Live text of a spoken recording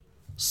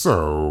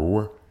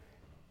So,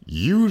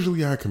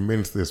 usually I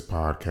commence this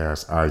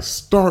podcast, I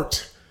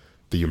start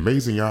the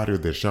amazing audio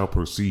that shall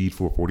proceed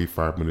for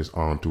 45 minutes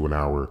on to an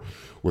hour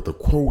with a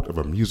quote of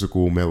a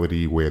musical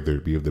melody, whether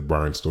it be of the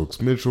Brian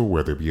Stokes Mitchell,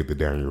 whether it be of the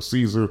Daniel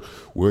Caesar,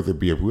 whether it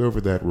be of whoever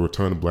that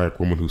rotund black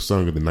woman who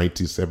sung in the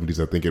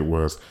 1970s, I think it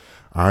was.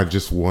 I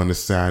just want to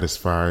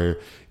satisfy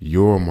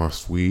you're my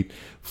sweet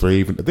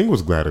favorite. I think it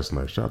was Gladys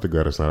Knight. Shout out to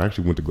Gladys Knight. I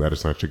actually went to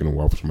Gladys Knight Chicken and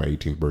Waffles for my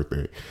 18th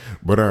birthday.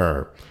 But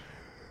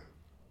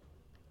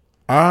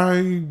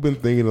I've been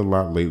thinking a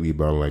lot lately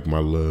about like my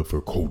love for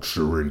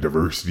culture and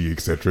diversity,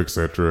 etc.,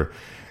 etc.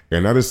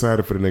 And I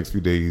decided for the next few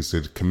days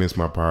to commence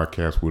my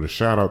podcast with a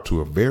shout out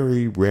to a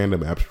very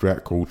random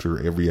abstract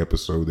culture every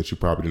episode that you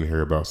probably didn't hear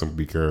about simply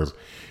because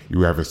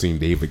you haven't seen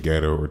David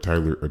Guetta or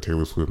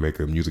Taylor Swift make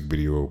a music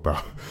video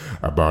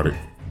about it.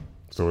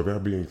 So with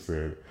that being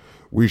said,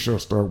 we shall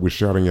start with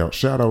shouting out.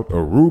 Shout out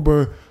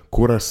Aruba,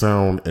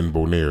 Curaçao, and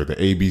Bonaire, the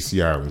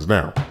ABC Islands.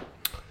 Now,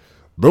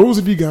 those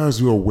of you guys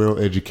who are well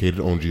educated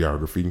on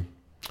geography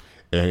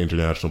and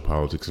international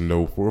politics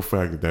know for a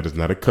fact that that is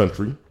not a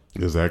country.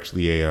 It is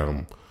actually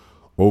a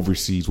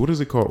overseas, what is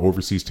it called?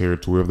 Overseas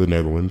territory of the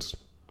Netherlands.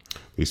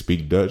 They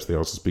speak Dutch. They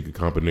also speak a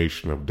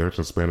combination of Dutch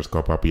and Spanish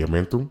called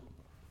Papiamento.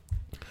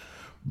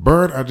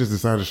 But I just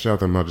decided to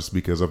shout them out just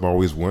because I've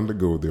always wanted to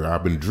go there.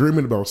 I've been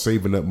dreaming about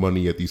saving up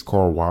money at these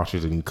car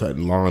washes and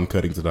cutting lawn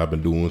cuttings that I've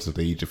been doing since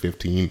the age of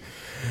 15.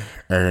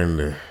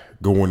 And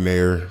going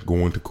there,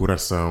 going to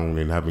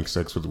Curaçao and having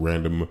sex with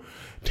random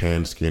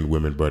tan-skinned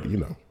women. But, you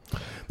know,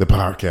 the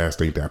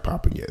podcast ain't that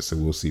popping yet, so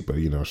we'll see. But,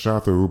 you know, shout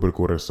out to Aruba,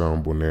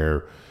 Curaçao,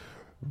 Bonaire.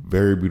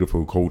 Very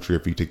beautiful culture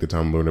if you take the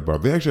time to learn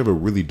about. They actually have a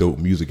really dope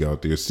music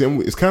out there. It's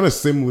kind of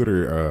similar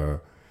to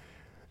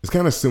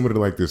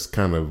like this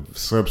kind of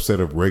subset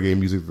of reggae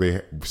music.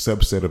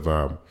 Subset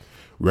of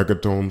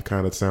reggaeton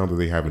kind of sound that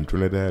they have in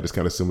Trinidad. It's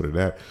kind of similar to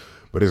that,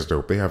 but it's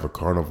dope. They have a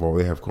carnival.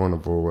 They have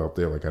carnival out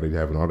there like how they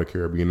have in all the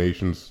Caribbean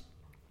nations.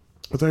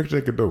 It's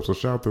actually dope. So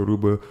shout out to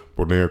Aruba,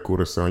 Bonaire,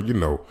 Curaçao. You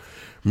know,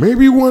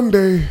 maybe one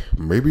day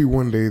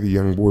the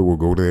young boy will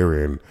go there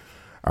and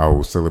I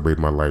will celebrate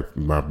my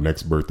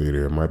next birthday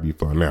there. It might be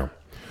fun. Now,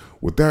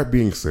 with that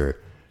being said,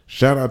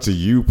 shout out to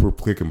you for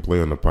click and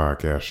play on the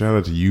podcast. Shout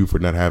out to you for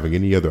not having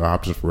any other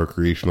options for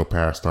recreational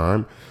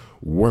pastime.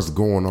 What's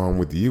going on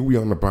with you? We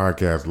on the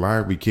podcast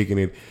live. We kicking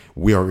it.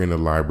 We are in the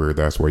library.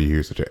 That's why you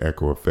hear such an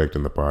echo effect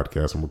in the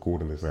podcast. I'm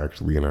recording this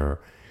actually in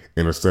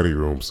a study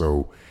room,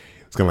 so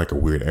it's kind of like a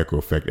weird echo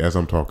effect. As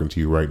I'm talking to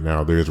you right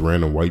now, there's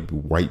random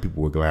white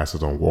people with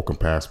glasses on walking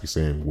past me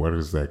saying, what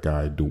does that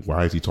guy do?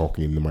 Why is he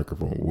talking in the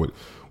microphone?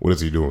 What is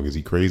he doing? Is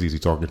he crazy? Is he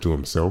talking to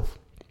himself?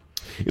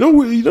 You know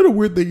the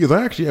weird thing is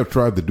I actually have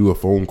tried to do a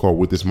phone call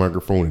with this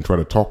microphone and try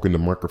to talk in the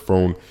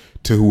microphone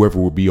to whoever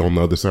will be on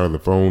the other side of the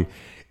phone.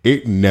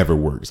 It never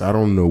works. I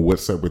don't know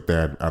what's up with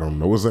that. But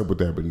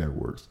it never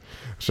works.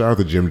 Shout out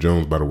to Jim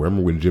Jones, by the way. I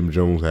remember when Jim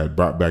Jones had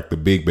brought back the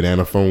big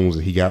banana phones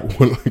and he got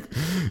one. Like,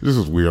 this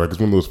is weird. Like, it's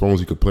one of those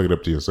phones you could plug it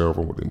up to your cell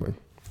phone with. Anyway,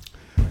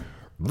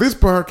 this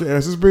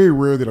podcast is very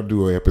rare that I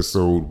do an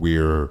episode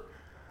where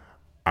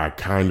I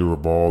kind of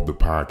revolve the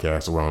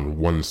podcast around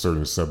one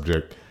certain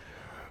subject.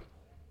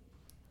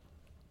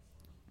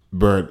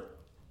 But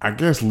I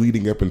guess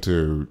leading up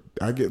into,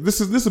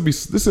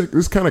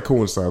 this kind of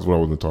coincides with what I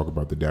was going to talk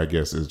about today. I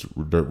guess is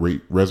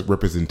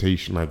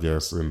representation, I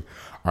guess, and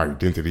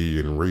identity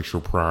and racial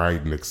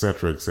pride and et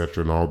cetera,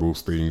 and all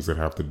those things that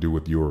have to do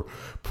with your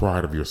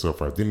pride of your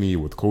self-identity,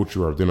 with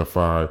culture,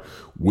 identify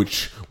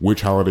which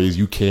holidays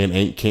you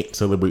can't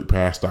celebrate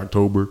past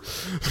October.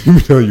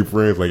 You tell your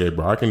friends like, hey,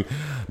 bro, I can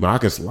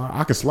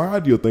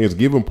slide your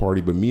Thanksgiving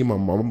party, but me and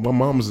my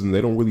mom's and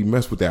they don't really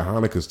mess with that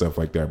Hanukkah stuff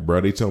like that, bro.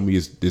 They tell me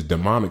it's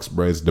demonics,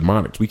 bro. It's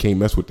demonics. We can't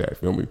mess with that.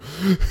 Feel me?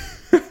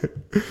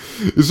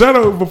 Shout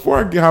out, before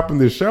I hop in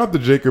this, shout out to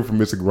Jacob from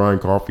Mr.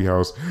 Grind Coffee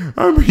House.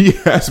 He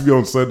asked me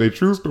on Sunday,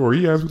 true story.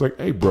 He asked me like,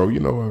 hey,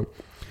 bro,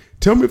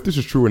 tell me if this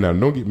is true or not.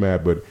 Don't get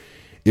mad, but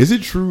is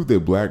it true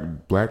that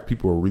black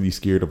people are really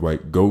scared of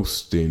like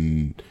ghosts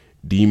and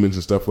demons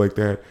and stuff like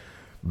that?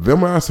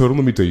 Then I told him,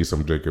 let me tell you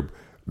something, Jacob.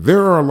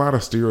 There are a lot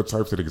of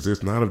stereotypes that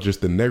exist, not of just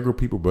the Negro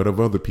people, but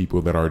of other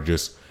people that are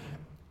just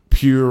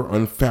pure,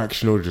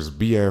 unfactional, just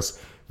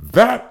BS.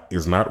 That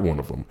is not one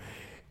of them.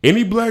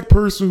 Any black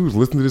person who's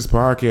listening to this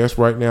podcast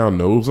right now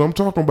knows what I'm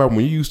talking about.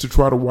 When you used to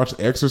try to watch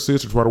The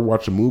Exorcist or try to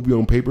watch a movie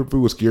on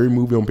pay-per-view, a scary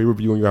movie on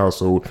pay-per-view in your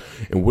household,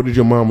 and what did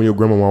your mom or your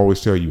grandma always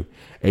tell you?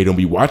 Hey, don't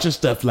be watching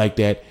stuff like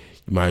that.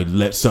 You might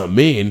let something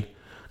in.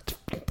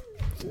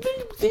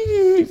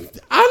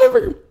 I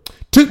never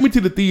took me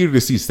to the theater to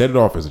see Set It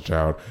Off as a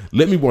child.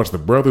 Let me watch The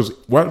Brothers.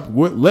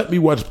 Let me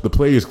watch The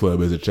Players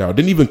Club as a child.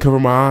 Didn't even cover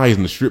my eyes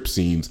in the strip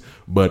scenes.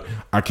 But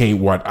I can't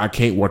watch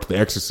The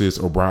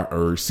Exorcist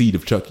or Seed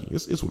of Chucky.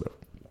 It's whatever.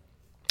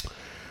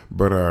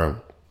 But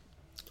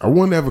I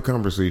wanted to have a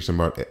conversation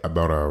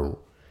about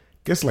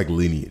guess like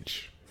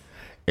lineage,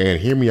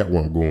 and hear me out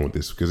where I'm going with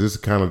this, because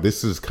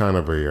this is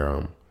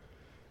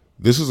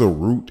a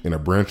root and a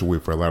branch away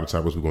for a lot of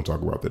topics we're going to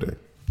talk about today.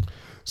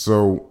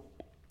 So,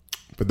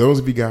 for those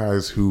of you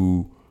guys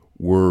who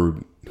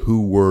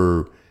who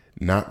were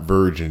not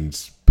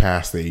virgins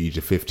past the age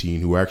of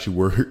 15 who actually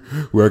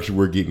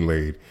were getting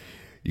laid.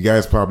 You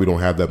guys probably don't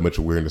have that much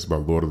awareness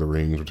about Lord of the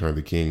Rings, Return of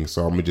the King,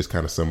 so I'm gonna just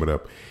kind of sum it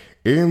up.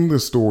 In the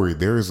story,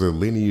 there's a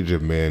lineage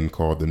of men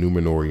called the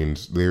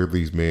Númenóreans. They're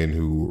these men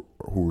who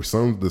were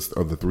sons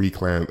of the three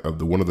clans of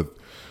the one of the.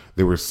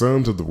 They were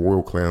sons of the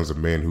royal clans of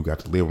men who got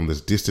to live on this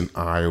distant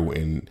isle,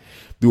 and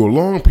through a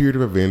long period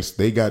of events,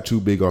 they got too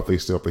big off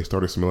themselves. They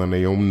started smelling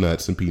their own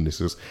nuts and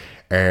penises,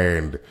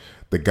 and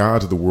the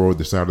gods of the world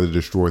decided to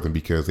destroy them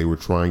because they were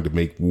trying to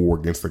make war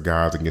against the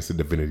gods, against the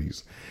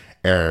divinities.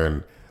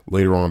 And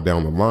later on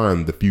down the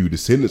line, the few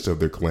descendants of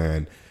their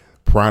clan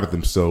prided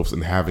themselves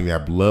in having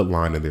that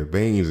bloodline in their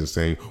veins and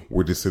saying,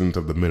 we're descendants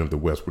of the men of the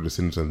West, we're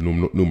descendants of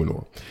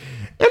Númenor.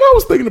 And I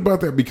was thinking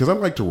about that because I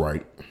like to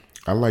write.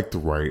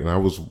 And I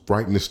was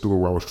writing this story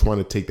where I was trying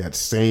to take that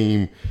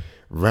same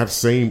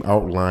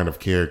outline of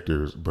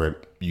characters,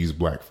 but use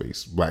black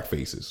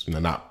faces. You know,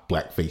 not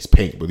blackface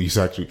paint, but these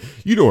actually,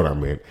 you know what I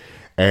meant.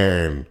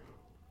 And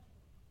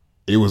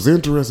it was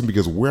interesting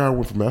because where I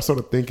went from, I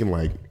started thinking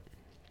like,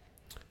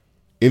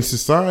 in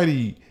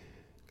society,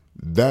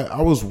 that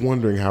I was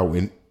wondering how,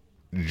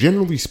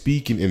 generally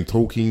speaking, in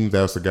Tolkien,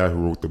 that's the guy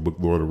who wrote the book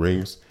Lord of the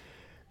Rings,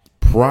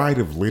 pride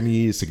of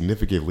lineage,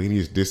 significant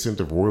lineage, descent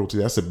of royalty,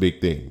 that's a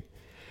big thing.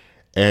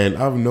 And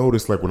I've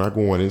noticed, like, when I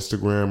go on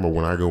Instagram or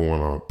when I go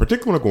on,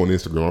 particularly when I go on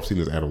Instagram, I've seen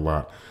this ad a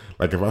lot.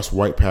 Like, if I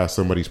swipe past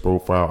somebody's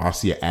profile, I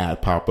see an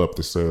ad pop up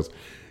that says,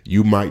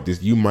 you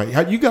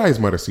guys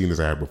might have seen this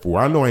ad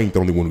before. I know I ain't the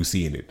only one who's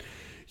seeing it.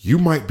 You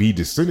might be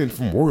descended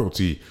from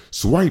royalty.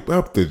 Swipe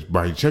up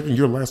by checking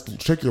your last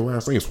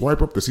name.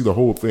 Swipe up to see the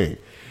whole thing.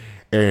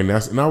 And I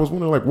was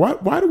wondering, like,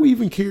 why do we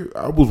even care?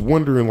 I was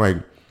wondering, like,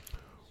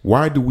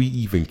 why do we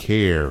even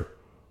care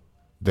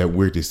that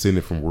we're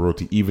descended from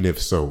royalty, even if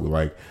so?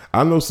 Like,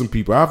 I know some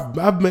people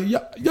I've met,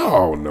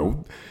 y'all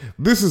know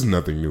this is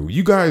nothing new.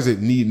 You guys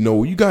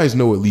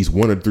know at least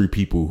one or three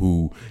people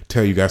who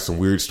tell you guys some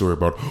weird story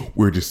about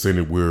we're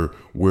descended, where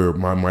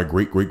my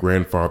great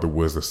grandfather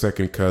was the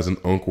second cousin,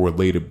 uncle,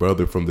 related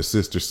brother from the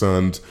sister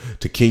sons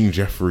to King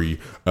Geoffrey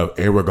of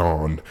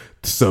Aragon,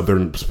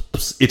 southern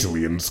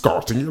Italy and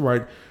Scots. And you're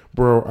like,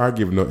 bro, I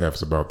give no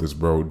F's about this,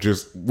 bro.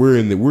 Just we're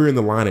in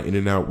the line of in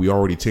and out. We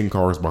already 10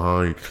 cars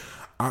behind.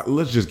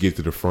 Let's just get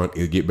to the front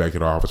and get back to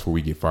the office before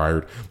we get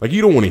fired. Like,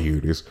 you don't want to hear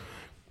this.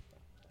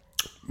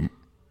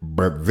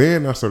 But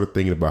then I started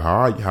thinking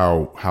about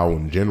how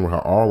in general, how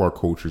all our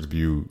cultures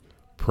view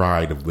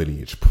pride of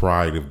lineage,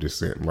 pride of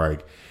descent.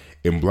 Like,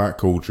 in black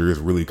culture, it's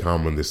really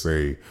common to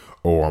say,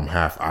 oh, I'm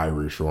half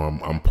Irish, or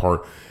I'm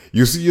part.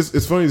 You see,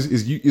 it's funny.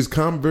 It's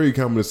very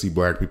common to see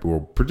black people,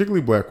 or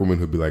particularly black women,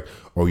 who'd be like,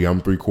 "Oh yeah,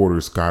 I'm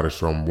 3/4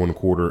 Scottish, or I'm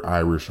 1/4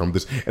 Irish, or I'm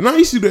this." And I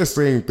used to do that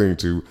same thing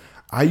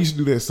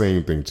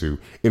too.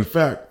 In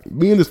fact,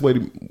 me and this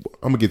lady,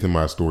 I'm gonna get to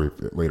my story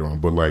later on,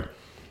 but like,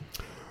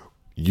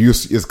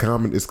 it's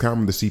common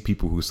to see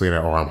people who say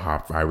that, "Oh, I'm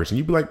half Irish," and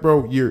you'd be like,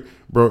 "Bro, you're a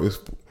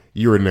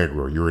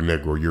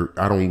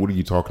Negro. What are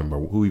you talking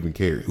about? Who even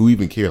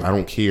cares? I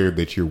don't care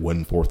that you're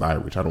 1/4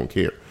 Irish. I don't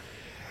care."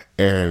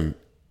 And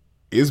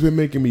it's been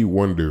making me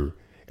wonder,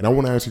 and I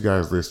want to ask you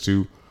guys this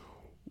too.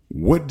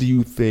 What do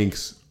you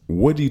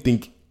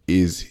think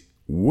is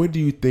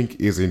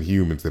in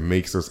humans that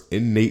makes us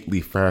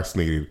innately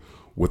fascinated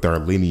with our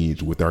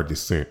lineage, with our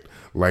descent?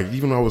 Like,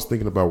 even I was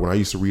thinking about when I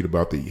used to read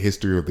about the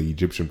history of the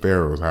Egyptian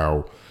pharaohs,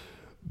 how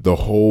the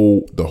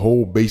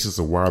whole basis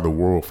of why the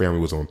royal family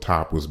was on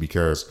top was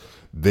because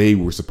they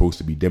were supposed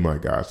to be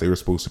demigods. They were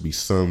supposed to be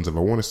sons of, I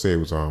want to say it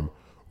was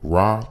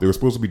Ra. They were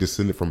supposed to be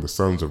descended from the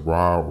sons of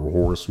Ra or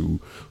Horus, who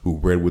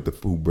bred with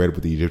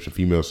the Egyptian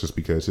females just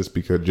because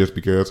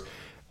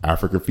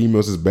African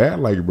females is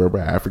bad. Like, remember,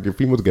 African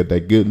females got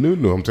that good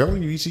nunu. I'm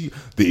telling you, you see,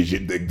 the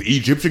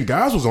Egyptian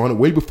gods was on it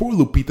way before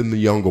Lupita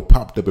Nyong'o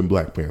popped up in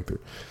Black Panther,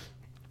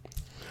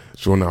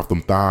 showing off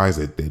them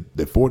thighs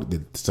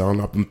selling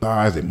off them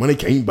thighs that money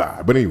can't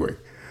buy. But anyway,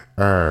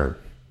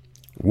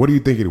 what do you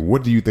think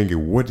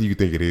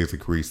it is that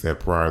creates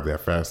that pride,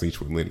 that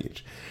fascination with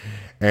lineage?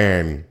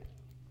 And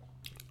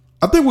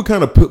I think what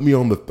kind of put me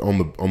on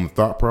the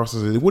thought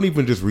process, it wasn't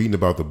even just reading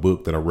about the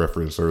book that I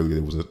referenced earlier.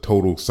 It was a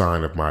total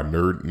sign of my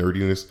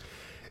nerdiness.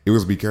 It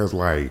was because,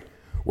 like,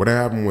 what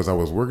happened was I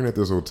was working at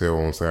this hotel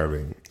on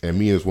Saturday, and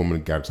me and this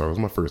woman got to talk. It was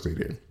my first day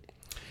there.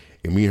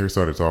 And me and her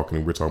started talking,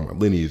 and we were talking about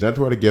lineage. I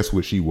tried to guess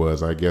what she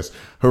was. I guess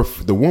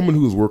the woman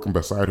who was working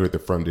beside her at the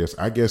front desk,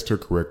 I guessed her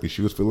correctly.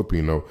 She was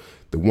Filipino.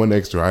 The one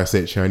next to her, I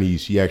said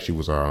Chinese. She actually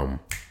was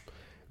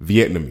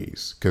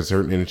Vietnamese, because I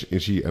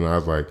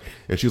was like,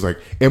 and she was like,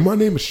 and my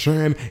name is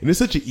Tran, and it's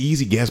such an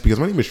easy guess because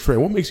my name is Tran.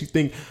 What makes you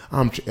think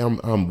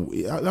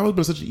that was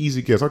been such an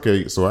easy guess?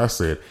 Okay, so I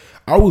said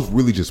I was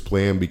really just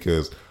playing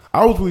because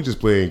I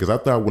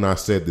thought when I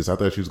said this, I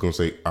thought she was gonna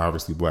say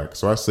obviously black.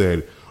 So I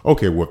said,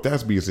 okay, well, if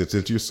that's being said,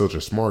 since you're such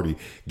a smarty,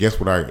 guess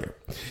what I am?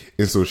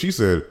 And so she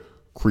said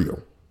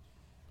Creole,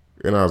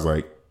 and I was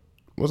like,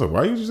 what's up?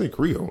 Why did you say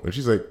Creole? And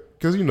she's like,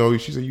 because,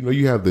 she said,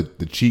 you have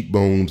the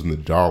cheekbones and the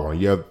jawline.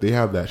 Yeah, they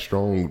have that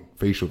strong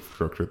facial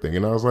structure thing.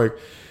 And I was like,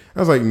 I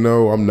was like,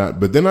 no, I'm not.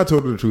 But then I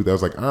told her the truth. I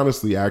was like,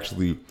 honestly,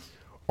 actually,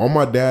 on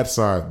my dad's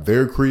side,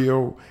 they're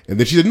Creole. And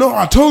then she said, no,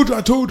 I told you.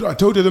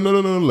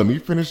 No. Let me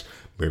finish.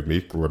 Let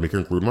me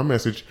conclude my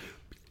message.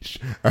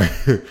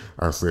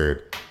 I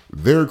said,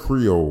 they're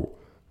Creole,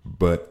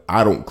 but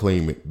I don't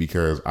claim it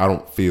because I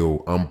don't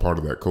feel I'm part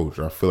of that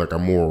culture. I feel like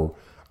I'm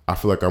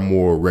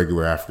more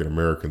regular African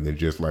American than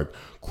just like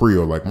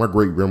Creole. Like my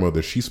great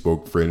grandmother, she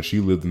spoke French. She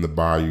lived in the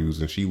bayous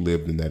and she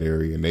lived in that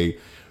area. And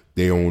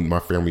they own my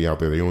family out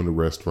there. They own the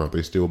restaurant.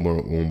 They still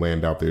own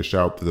land out there.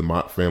 Shout out to the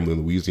Mott family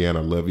in Louisiana.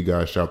 I love you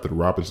guys. Shout out to the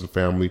Robinson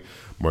family.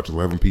 Much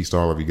love and peace to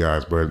all of you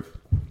guys. But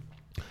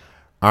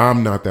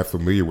I'm not that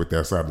familiar with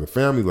that side of the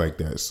family like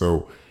that.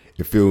 So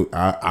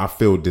I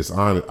feel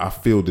dishonest. I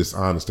felt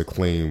dishonest to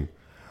claim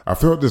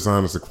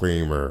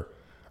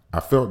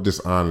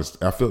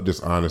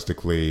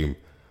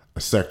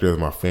a sector of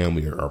my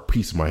family or a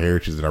piece of my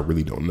heritage that I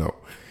really don't know.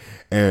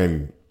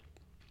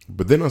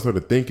 But then I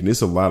started thinking,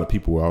 there's a lot of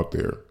people out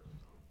there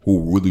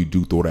who really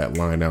do throw that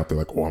line out there,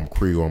 like, oh, I'm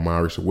Creole, I'm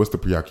Irish. So what's the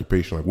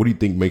preoccupation? Like, what do you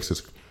think makes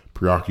us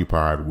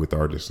preoccupied with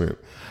our descent?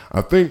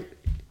 I think,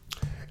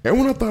 and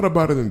when I thought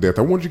about it in depth,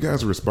 I want you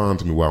guys to respond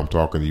to me while I'm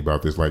talking to you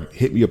about this. Like,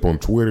 hit me up on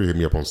Twitter, hit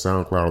me up on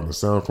SoundCloud, on the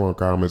SoundCloud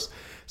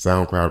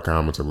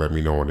comments, or let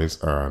me know on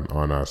this on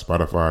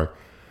Spotify.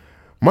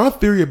 My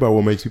theory about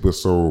what makes people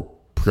so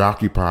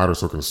preoccupied or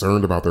so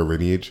concerned about their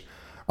lineage,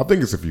 I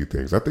think it's a few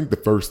things. I think the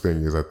first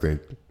thing is, I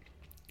think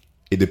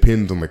it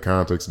depends on the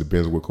context. It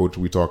depends on what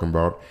culture we're talking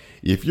about.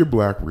 If you're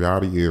black,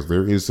 reality is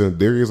there is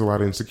a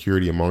lot of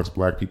insecurity amongst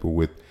black people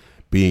with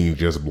being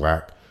just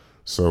black.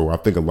 So I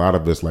think a lot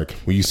of us, like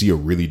when you see a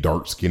really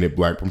dark skinned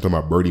black, I'm talking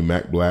about Bertie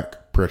Mac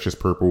black, Precious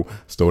Purple,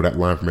 stole that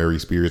line from Mary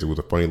Spears. It was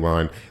a funny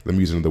line. Let me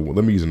use another one.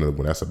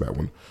 That's a bad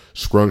one.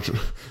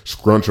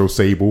 Scruncho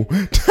Sable.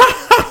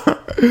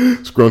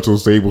 Scruncho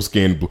Sable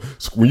skin.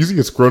 When you see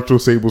a Scruncho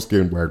Sable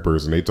skin black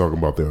person, they talking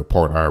about they're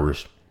part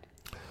Irish.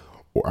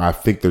 Or I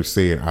think they're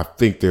saying that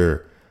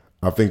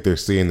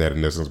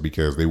in essence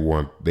because they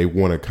want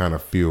to kind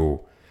of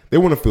feel, they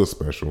want to feel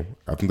special.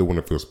 I think they want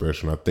to feel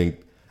special. And I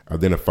think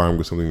identifying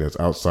with something that's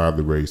outside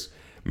the race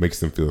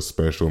makes them feel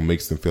special,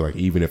 makes them feel like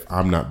even if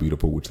I'm not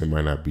beautiful, which they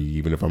might not be,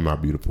 even if I'm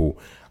not beautiful,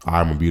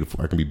 I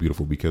can be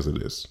beautiful because of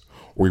this.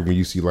 Or when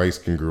you see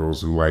light-skinned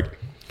girls who like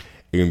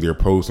in their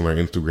posts on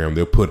their Instagram,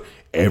 they'll put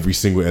every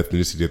single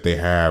ethnicity that they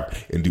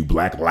have and do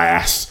black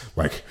last,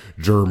 like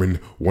German,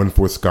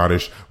 1/4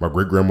 Scottish. My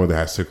great grandmother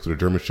had sex with a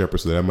German Shepherd,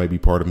 so that might be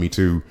part of me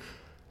too.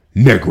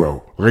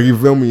 Negro, like you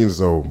feel me? And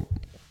so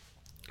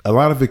a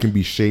lot of it can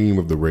be shame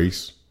of the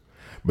race,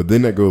 but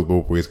then that goes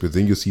both ways because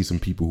then you'll see some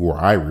people who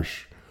are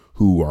Irish,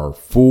 who are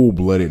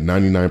full-blooded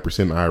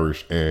 99%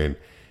 Irish, and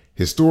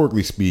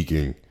historically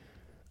speaking,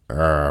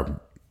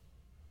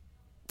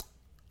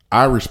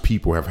 Irish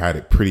people have had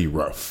it pretty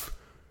rough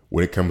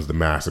when it comes to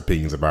mass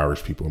opinions of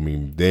Irish people. I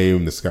mean, they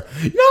in the sky.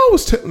 You know, I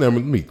was telling them,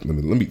 let me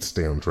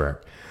stay on track.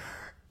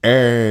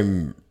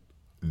 And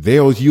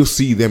you'll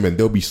see them and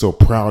they'll be so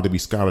proud to be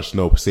Scottish.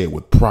 No, say it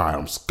with pride.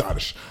 I'm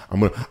Scottish.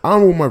 I'm with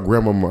my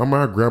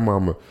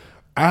grandmama.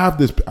 I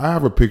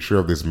have a picture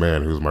of this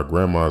man who's my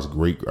grandma's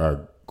great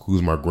grandfather.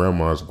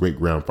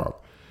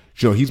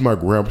 You know, he's my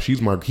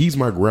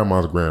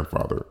grandma's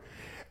grandfather,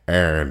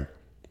 and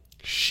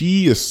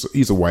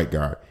he's a white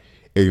guy,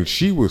 and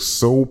she was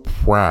so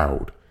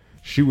proud.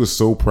 She was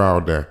so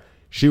proud of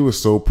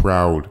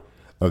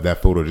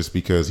that photo just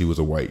because he was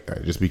a white guy,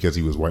 just because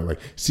he was white. Like,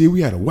 see, we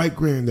had a white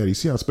granddaddy.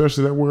 See how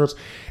special that was?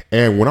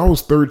 And when I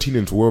was 13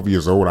 and 12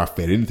 years old, I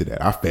fed into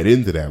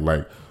that.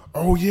 Like,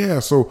 oh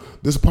yeah, so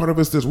this part of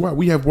us that's white.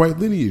 We have white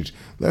lineage.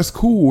 That's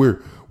cool.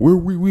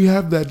 We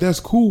have that. That's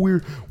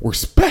cool. We're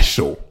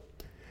special.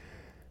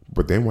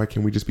 But then why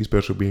can't we just be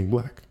special being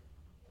black?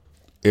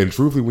 And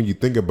truthfully, when you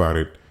think about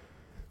it,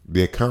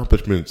 the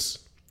accomplishments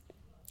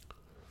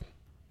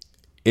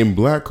in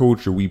black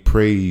culture, we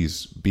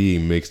praise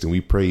being mixed and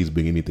we praise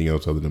being anything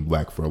else other than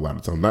black for a lot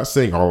of time. I'm not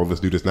saying all of us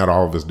do this. Not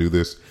all of us do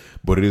this,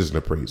 but it is an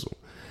appraisal.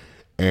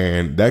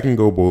 And that can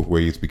go both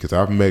ways because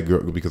I've met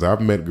women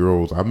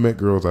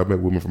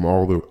from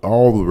all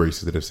the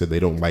races that have said they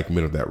don't like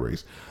men of that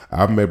race.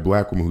 I've met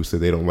black women who say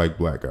they don't like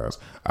black guys.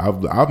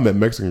 I've met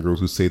Mexican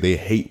girls who say they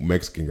hate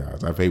Mexican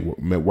guys. I've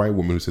met white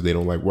women who say they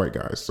don't like white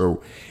guys.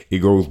 So it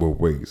goes both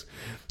ways.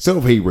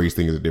 Self-hate race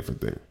thing is a different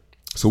thing.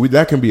 So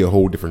that can be a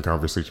whole different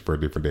conversation for a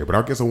different day. But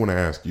I guess I want to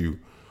ask you,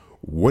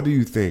 what do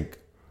you think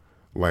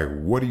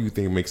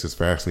makes us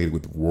fascinated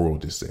with royal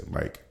descent?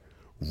 Like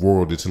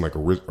royal descent, like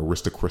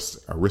aristocracy.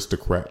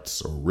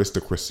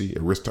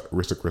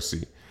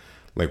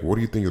 Like, what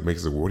do you think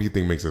makes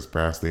us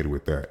fascinated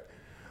with that?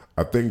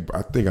 I think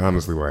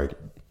honestly, like,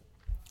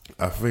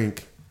 I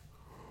think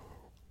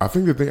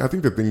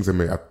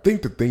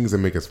the things that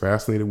make us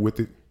fascinated with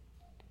it.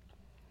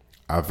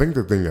 I think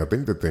the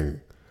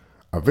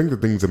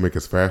things that make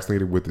us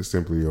fascinated with it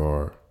simply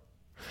are,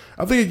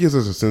 I think it gives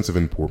us a sense of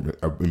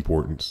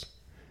importance.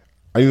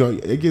 You know,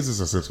 it gives us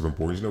a sense of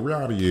importance. You know,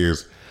 reality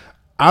is,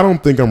 I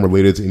don't think I'm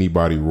related to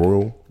anybody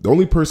royal. The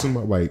only person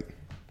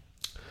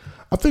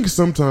I think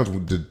sometimes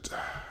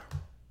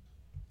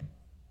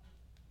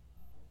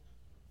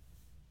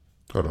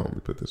Hold on, let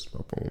me put this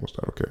up on almost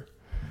out. Okay.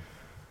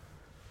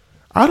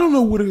 I don't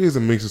know what it is that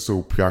makes us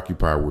so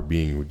preoccupied with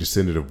being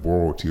descendant of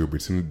royalty or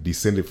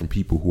descended from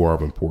people who are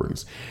of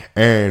importance.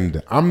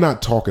 And I'm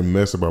not talking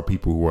mess about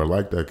people who are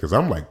like that, because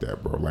I'm like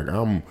that, bro.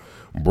 I'm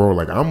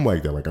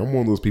like that. Like, I'm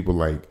one of those people,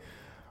 like,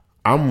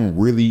 I'm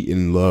really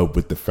in love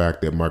with the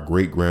fact that my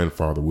great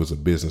grandfather was a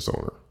business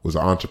owner, was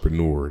an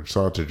entrepreneur.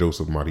 Shout out to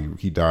Joseph Marty.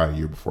 He died a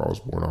year before I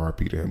was born.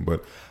 RIP to him.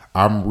 But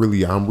I'm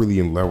really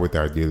in love with the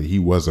idea that he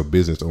was a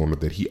business owner,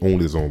 that he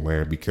owned his own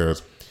land,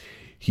 because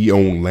he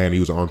owned land. He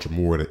was an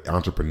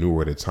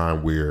entrepreneur at a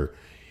time where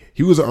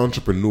he was an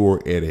entrepreneur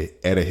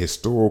at a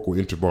historical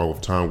interval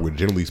of time where,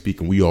 generally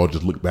speaking, we all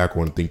just look back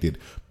on and think that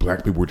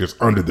black people were just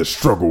under the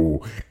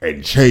struggle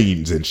and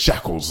chains and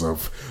shackles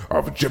of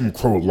Jim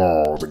Crow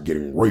laws and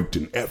getting raped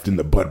and effed in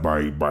the butt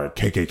by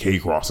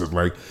KKK crosses.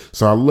 Like,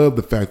 so I love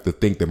the fact to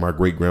think that my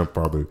great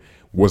grandfather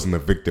wasn't a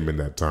victim in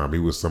that time. He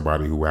was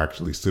somebody who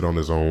actually stood on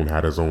his own,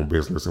 had his own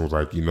business, and was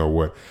like, you know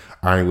what?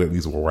 I ain't let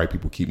these white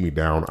people keep me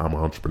down. I'm an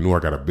entrepreneur.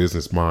 I got a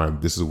business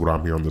mind. This is what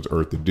I'm here on this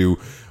earth to do.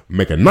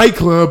 Make a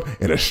nightclub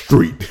and a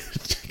street.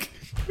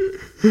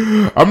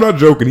 I'm not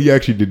joking. He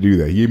actually did do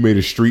that. He made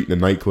a street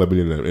and a nightclub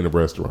and in a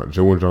restaurant.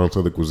 Joe and John's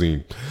Southern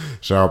Cuisine.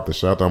 Shout out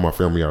to all my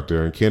family out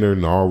there in Kenner,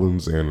 New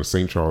Orleans, and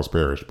St. Charles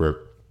Parish. But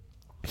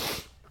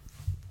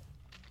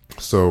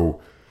so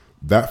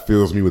that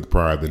fills me with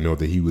pride to know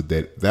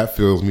that that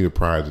fills me with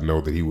pride to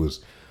know that he was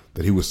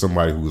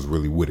somebody who was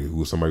really with it, who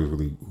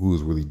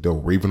was really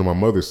dope. Or even on my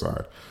mother's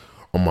side.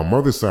 On my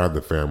mother's side of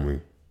the family,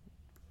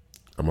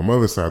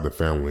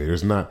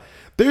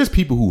 there's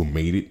people who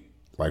make it,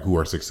 like, who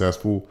are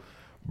successful.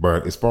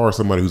 But as far as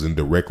somebody who's in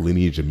direct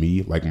lineage of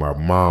me, like my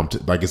mom,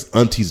 like, it's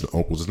aunties and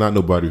uncles. It's not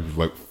nobody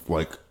who's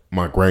like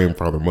my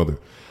grandfather, mother.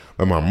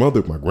 But my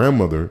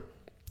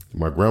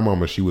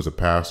grandmama, she was a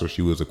pastor.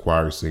 She was a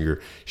choir singer.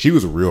 She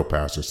was a real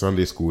pastor,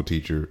 Sunday school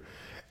teacher.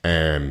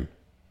 And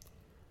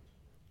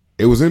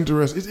it was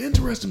interesting. It's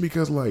interesting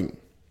because, like,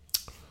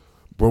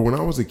 bro, when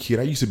I was a kid,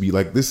 I used to be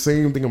like this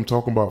same thing I'm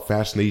talking about,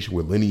 fascination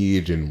with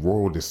lineage and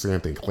royal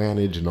descent and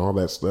clanage and all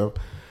that stuff.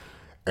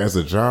 As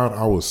a child,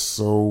 I was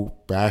so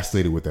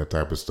fascinated with that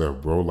type of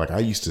stuff, bro. Like, I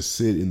used to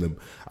sit in the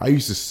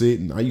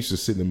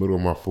middle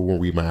of my phone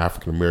and read my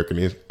African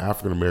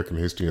American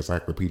history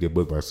encyclopedia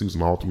book by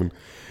Susan Altman.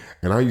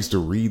 And I used to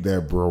read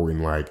that, bro,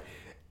 and, like,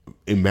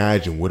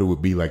 imagine what it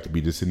would be like to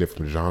be descended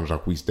from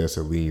Jean-Jacques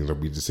Dessalines, or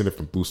be descended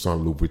from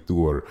Toussaint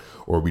Louverture,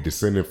 or be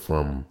descended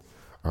from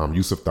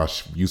Yusuf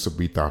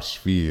B.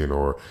 Tashfin,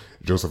 or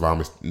Joseph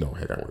Amos. No,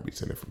 heck, I want to be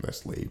descended from that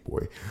slave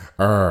boy.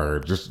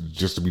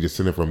 Just to be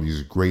descended from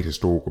these great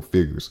historical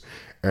figures.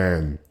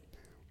 And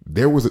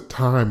there was a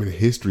time in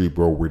history,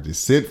 bro, where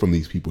descent from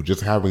these people,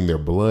 just having their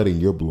blood in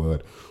your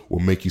blood, will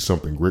make you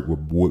something great.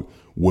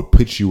 Would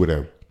put you at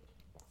a.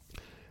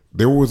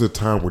 There was a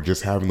time where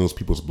just having those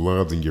people's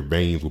bloods in your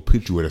veins will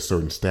put you at a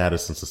certain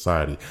status in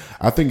society.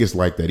 I think it's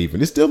like that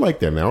even. It's still like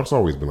that now. It's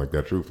always been like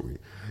that, truthfully.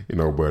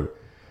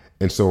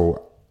 And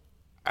so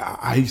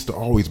I used to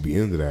always be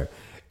into that.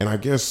 And I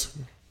guess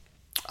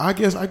I'm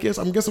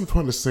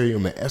trying to say,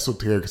 on the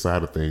esoteric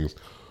side of things,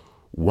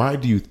 why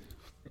do you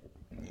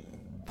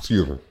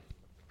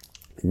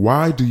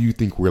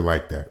think we're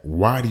like that?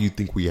 Why do you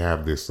think we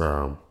have this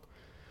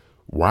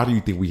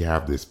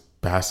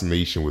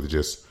fascination with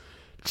just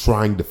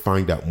trying to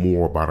find out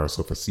more about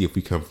ourselves and see if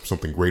we come from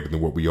something greater than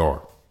what we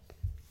are?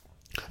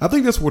 I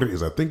think that's what it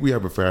is. I think we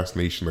have a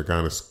fascination to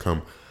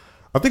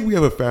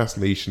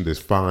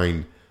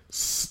find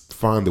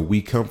that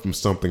we come from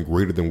something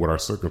greater than what our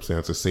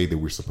circumstances say that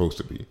we're supposed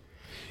to be.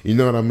 You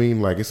know what I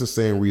mean? Like, it's the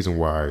same reason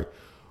why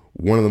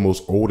one of the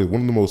most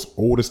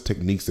oldest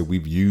techniques that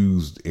we've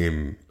used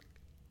in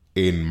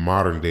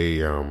modern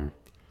day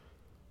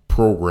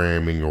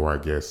programming, or I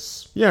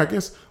guess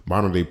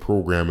modern day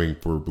programming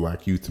for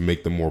black youth to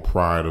make them more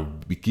proud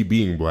of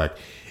being black,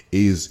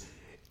 is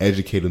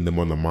educating them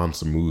on the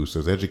Mansa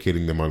Musa,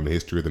 educating them on the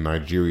history of the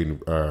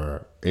Nigerian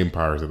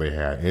empires that they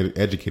had, and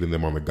educating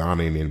them on the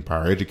Ghanaian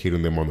empire,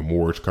 educating them on the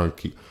Moorish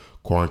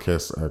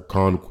conquest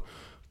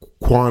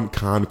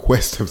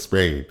of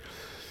Spain.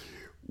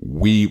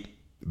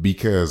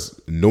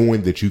 Because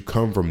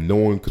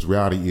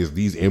reality is,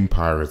 these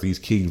empires, these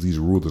kings, these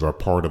rulers are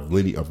part of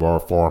our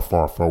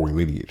far away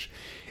lineage.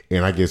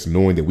 And I guess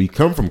knowing that we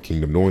come from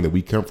kingdom, knowing that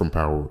we come from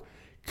power,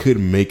 could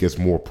make us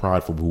more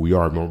prideful of who we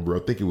are. I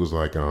think it was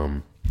like,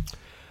 it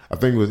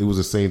was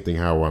the same thing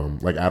how,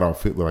 like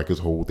Adolf Hitler, like his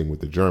whole thing with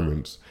the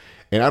Germans.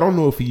 And I don't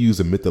know if he used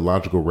a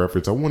mythological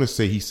reference. I want to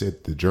say he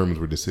said the Germans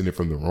were descended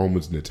from the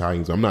Romans and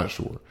Italians. I'm not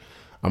sure.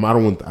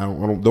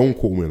 Don't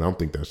quote me. I don't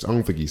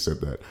think he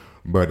said that.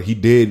 But he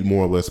did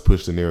more or less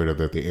push the narrative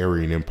that the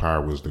Aryan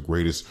Empire was the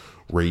greatest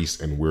race,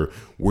 and we're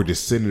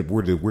descendants.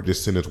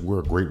 We're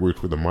a great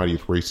race. We're the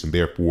mightiest race, and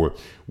therefore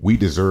we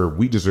deserve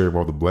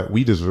all the black.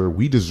 We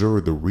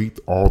deserve to reap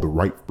all the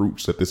right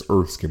fruits that this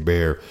earth can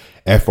bear.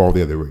 F all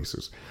the other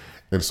races.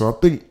 And so I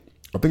think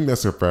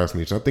that's our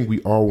fascination. I think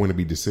we all want to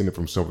be descended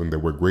from something that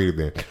we're greater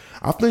than.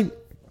 I think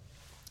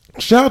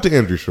Shout out to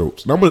Andrew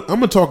Schultz. And I'm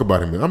gonna talk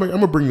about him. I'm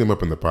gonna bring them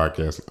up in the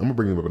podcast. I'm gonna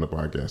bring them up in the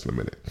podcast in a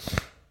minute.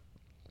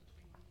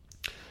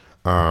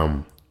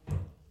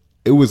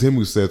 It was him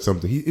who said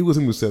something. It was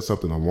him who said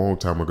something a long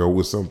time ago. It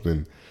was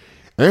something.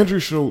 Andrew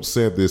Schultz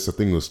said this. I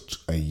think it was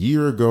a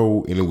year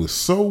ago, and it was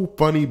so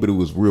funny, but it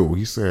was real.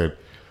 He said,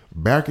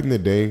 back in the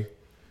day,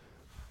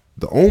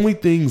 the only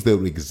things that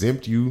would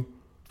exempt you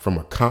from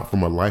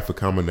a life of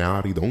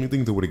commonality, the only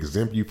things that would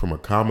exempt you from a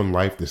common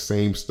life, the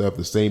same stuff,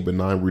 the same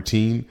benign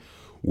routine,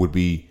 would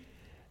be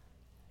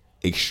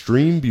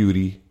extreme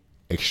beauty,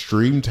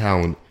 extreme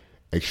talent,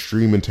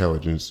 extreme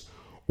intelligence,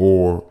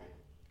 or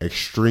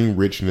extreme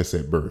richness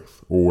at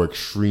birth, or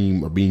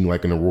being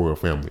like in a royal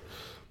family.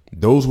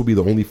 Those would be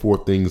the only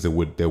four things that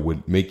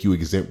would make you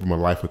exempt from a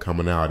life of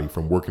commonality,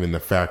 from working in the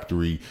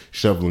factory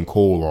shoveling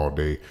coal all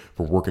day,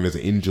 from working as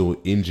an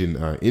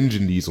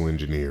engine diesel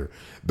engineer.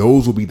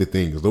 Those will be the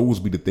things. Those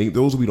will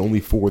be the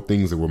only four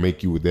things that will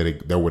make you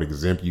that would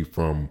exempt you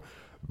from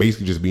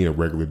basically just being a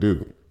regular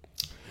dude.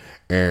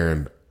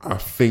 And I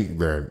think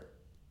that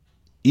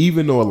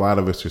even though a lot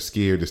of us are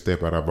scared to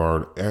step out of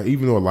our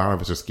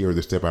boundaries, scared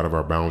to step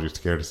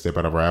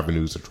out of our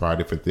avenues to try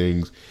different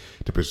things,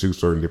 to pursue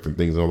certain different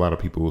things. And a lot of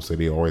people will say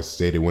they always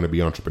say they want to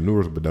be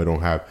entrepreneurs, but they don't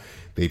have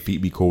their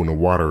feet be cold in the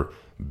water.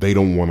 They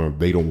don't want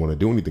to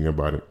do anything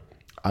about it.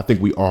 I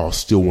think we all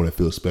still want to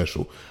feel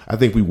special. I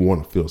think we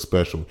want to feel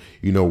special.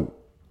 You know,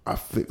 I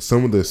think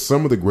some of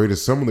the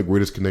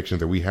greatest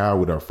connections that we have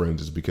with our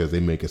friends is because they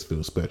make us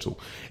feel special.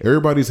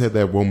 Everybody's had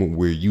that moment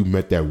where you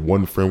met that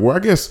one friend, where I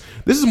guess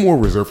this is more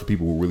reserved for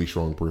people with really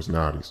strong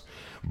personalities,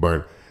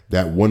 but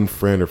that one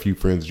friend or few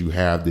friends you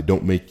have that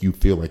don't make you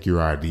feel like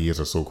your ideas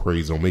are so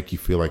crazy, don't make you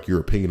feel like your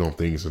opinion on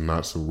things are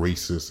not so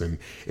racist and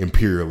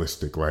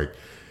imperialistic. Like,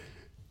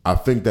 I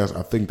think that's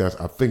where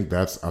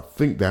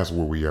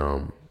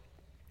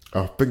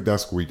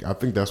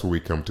we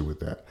come to with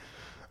that.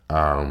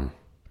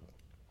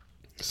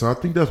 So I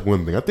think that's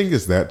one thing. I think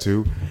it's that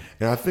too.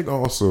 And I think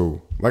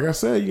also, like I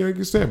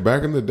said,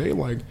 back in the day,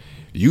 like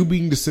you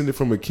being descended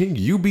from a king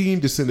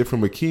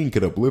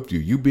could uplift you.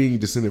 You being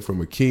descended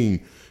from a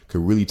king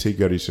could really take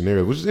you out of your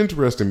scenarios, which is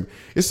interesting.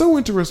 It's so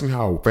interesting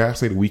how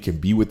fascinated we can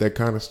be with that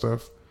kind of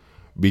stuff,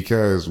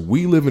 because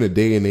we live in a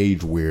day and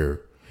age where,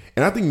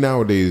 and I think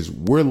nowadays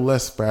we're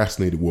less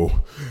fascinated.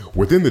 Well,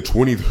 within the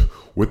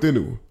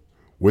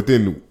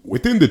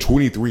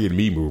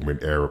 23andMe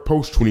movement era,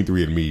 post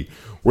 23andMe,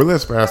 we're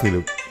less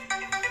fascinated.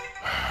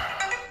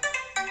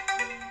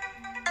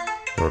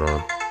 Hold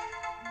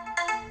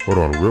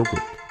on, real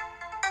quick.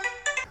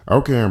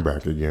 Okay, I'm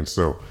back again.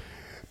 So,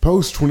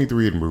 post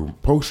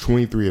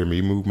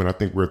 23andMe movement, I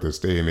think we're at this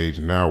day and age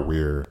now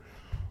where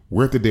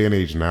I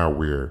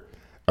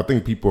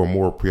think people are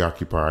more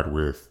preoccupied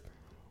with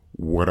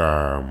what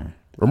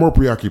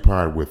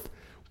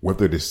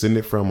they're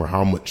descended from, or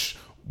how much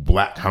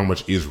black, how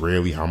much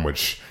Israeli, how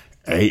much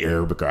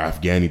Arabic or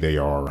Afghani they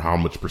are, or how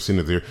much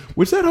percentage there.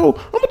 Which I'm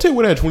gonna tell you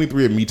why that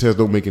 23andMe test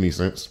don't make any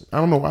sense. I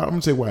don't know why. I'm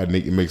gonna tell you why it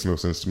makes no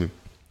sense to me.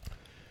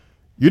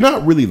 You're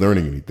not really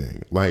learning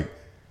anything. Like,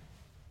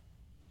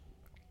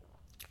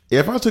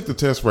 if I took the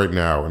test right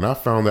now and I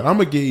found that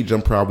I'm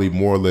probably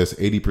more or less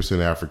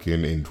 80%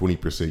 African and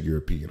 20%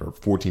 European, or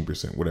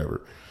 14%,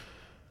 whatever.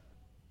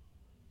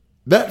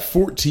 That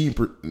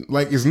 14%,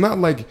 like, it's not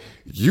like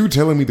you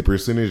telling me the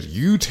percentage.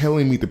 You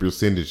telling me the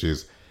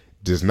percentages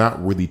does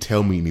not really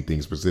tell me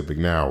anything specific.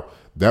 Now,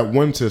 that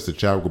one test that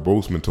Chadwick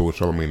Boseman told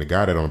Charlamagne the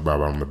guy that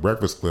on the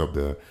Breakfast Club,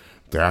 the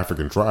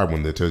African tribe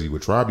one that tells you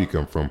what tribe you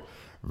come from,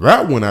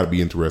 that one I'd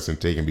be interested in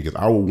taking, because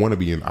I would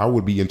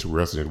be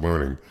interested in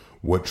learning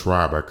what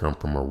tribe I come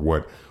from, or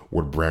what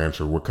branch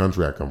or what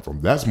country I come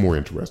from. That's more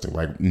interesting.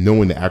 Like,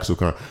 knowing the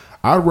actual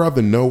I'd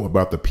rather know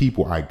about the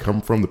people I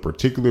come from, the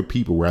particular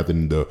people, rather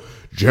than the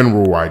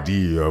general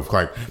idea of,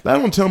 like, that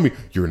don't tell me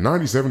you're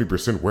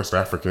 90-70% West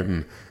African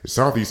and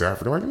Southeast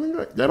African.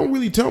 Like, that don't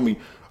really tell me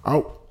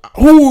who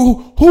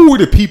were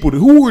the people that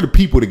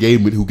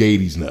who gave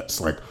these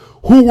nuts. Like,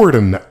 who were the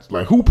nuts?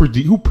 Like, who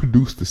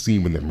produced the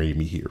semen that made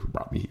me here,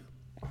 brought me here?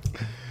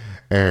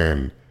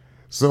 And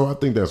so I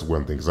think that's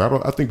one thing, because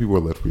I think people are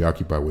less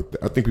preoccupied with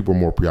that. I think people are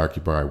more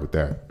preoccupied with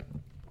that,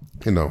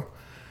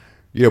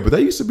 Yeah, but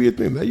that used to be a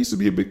thing. That used to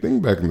be a big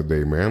thing back in the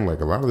day, man. Like,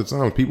 a lot of the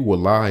time, people would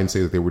lie and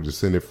say that they were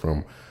descended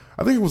from,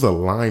 I think it was a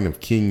line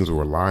of kings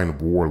or a line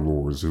of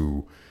warlords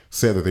who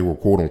said that they were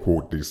quote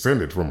unquote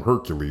descended from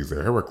Hercules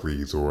or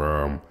Heracles,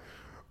 or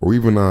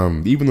even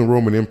the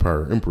Roman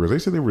emperors. They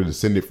said they were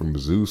descended from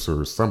Zeus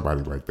or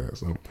somebody like that.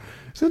 So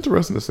it's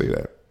interesting to say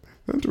that.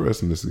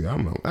 Interesting to see. I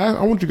don't know.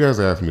 I want you guys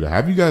to ask me that.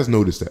 Have you guys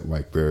noticed that?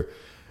 Like,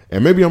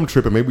 and maybe I'm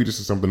tripping. Maybe this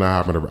is something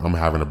I'm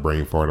having a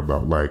brain fart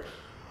about. Like,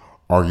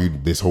 are you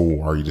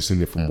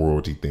descended from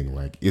royalty thing?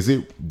 Like,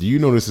 do you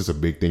know this is a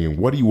big thing? And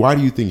why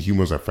do you think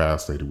humans are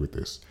fascinated with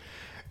this?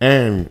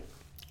 And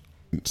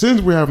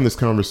since we're having this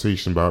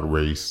conversation about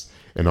race,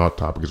 and our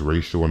topic is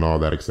racial and all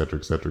that, et cetera,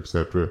 et cetera, et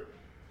cetera,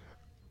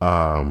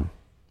 what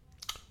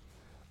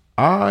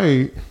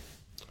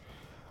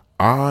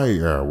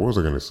was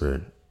I going to say?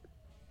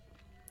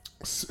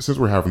 since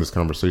we're having this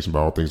conversation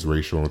about all things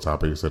racial and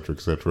topic,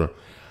 etc.,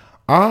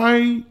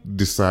 I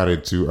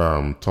decided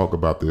to talk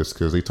about this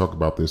because they talk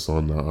about this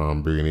on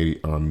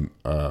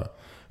the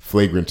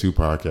Flagrant 2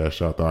 podcast.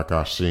 Shout out to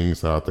Akash Singh,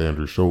 shout out to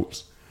Andrew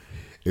Schultz.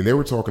 And they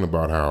were talking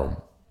about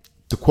how,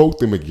 to quote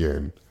them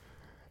again,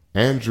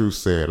 Andrew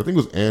said, I think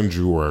it was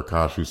Andrew or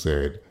Akash who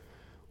said,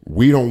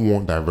 we don't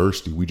want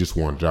diversity, we just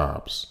want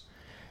jobs.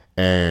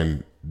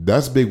 And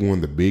that's big one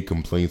of the big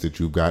complaints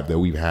that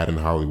we've had in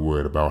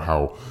Hollywood about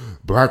how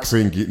blacks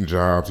ain't getting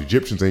jobs,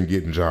 Egyptians ain't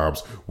getting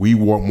jobs. We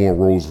want more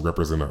roles to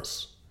represent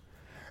us.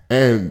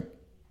 And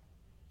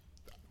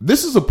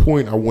this is a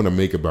point I want to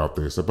make about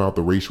this, about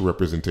the racial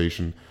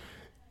representation.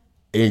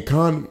 And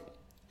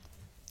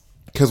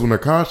because when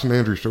Akash and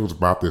Andrew shows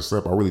about this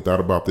up, I really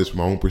thought about this from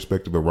my own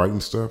perspective of writing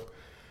stuff.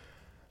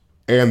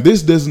 And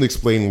this doesn't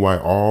explain why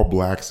all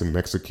blacks and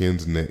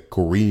Mexicans and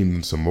Koreans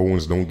and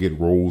Samoans don't get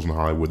roles in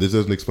Hollywood. This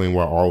doesn't explain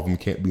why all of them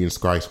can't be in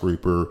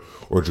Skyscraper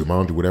or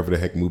Jumanji, whatever the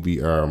heck movie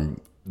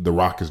The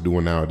Rock is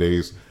doing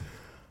nowadays.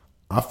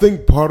 I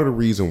think part of the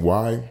reason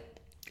why,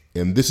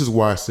 and this is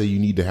why I say you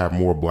need to have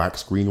more black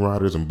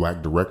screenwriters and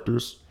black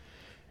directors,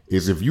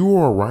 is if you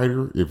are a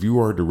writer, if you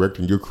are a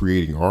director and you're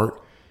creating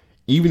art,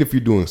 even if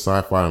you're doing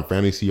sci-fi and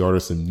fantasy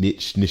artists and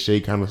niche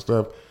kind of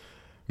stuff,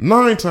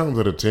 9 times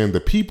out of 10, the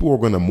people are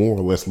going to more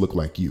or less look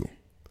like you.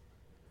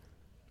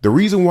 The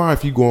reason why,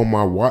 if you go on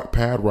my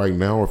Wattpad right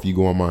now, if you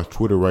go on my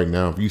Twitter right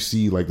now, if you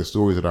see like the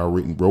stories that I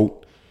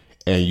wrote,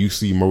 and you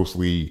see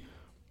mostly,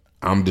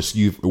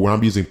 when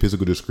I'm using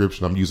physical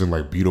description, I'm using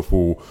like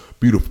beautiful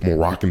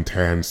Moroccan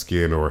tan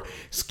skin or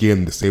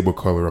skin the sable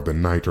color of the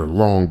night or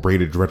long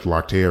braided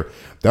dreadlocked hair.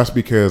 That's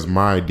because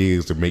my idea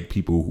is to make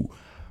people who,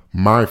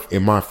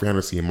 in my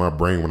fantasy, in my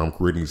brain, when I'm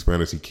creating these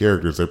fantasy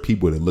characters, they're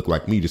people that look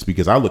like me just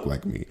because I look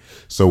like me.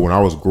 So when I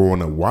was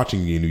growing up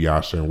watching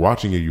Inuyasha and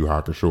watching Yu Yu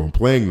Hakusho and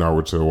playing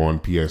Naruto on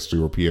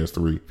PS2 or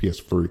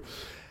PS3,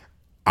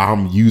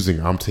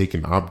 I'm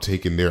taking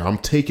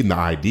the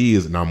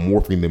ideas and I'm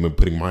morphing them and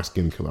putting my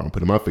skin color, I'm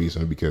putting my face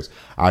on it because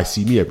I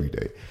see me every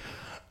day.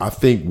 I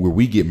think where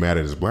we get mad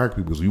at as black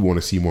people is we want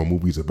to see more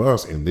movies of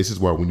us, and this is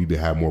why we need to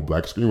have more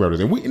black screenwriters.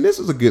 And this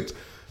is a good.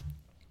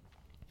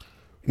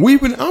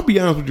 I'll be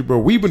honest with you, bro.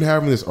 We've been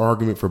having this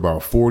argument for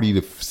about 40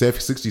 to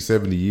 60,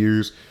 70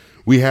 years.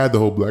 We had the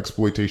whole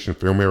blaxploitation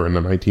film era in the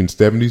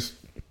 1970s.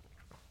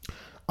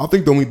 I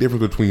think the only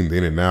difference between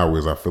then and now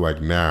is I feel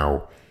like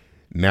now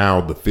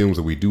the films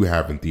that we do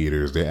have in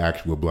theaters, they're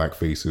actual black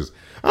faces.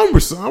 I've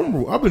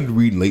been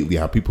reading lately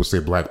how people say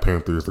Black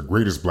Panther is the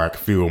greatest black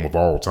film of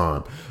all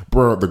time.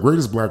 Bro, the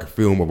greatest black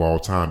film of all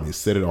time is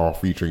Set It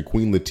Off, featuring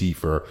Queen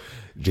Latifah,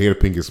 Jada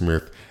Pinkett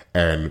Smith,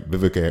 and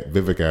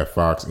Vivica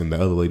Fox, and the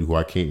other lady who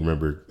I can't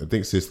remember. I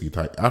think Cicely,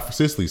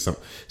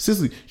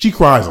 she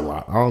cries a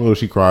lot. I don't know if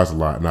she cries a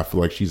lot, and I feel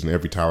like she's in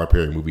every Tyler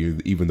Perry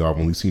movie, even though I've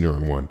only seen her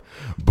in one.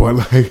 But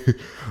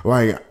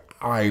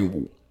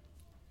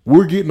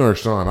we're getting our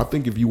shine. I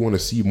think if you want to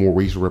see more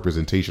racial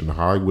representation in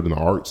Hollywood and the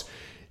arts,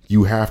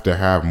 you have to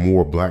have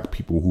more black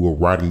people who are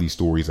writing these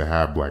stories that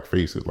have black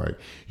faces. Like,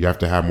 you have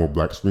to have more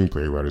black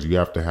screenplay writers. You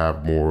have to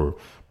have more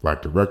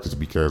black directors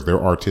because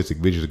their artistic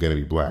vision is going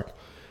to be black.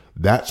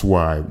 That's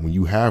why when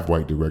you have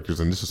white directors,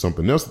 and this is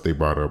something else that they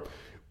brought up,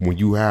 when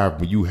you have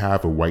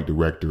a white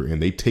director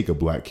and they take a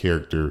black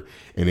character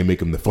and they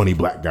make him the funny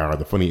black guy or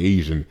the funny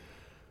Asian,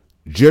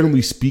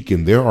 generally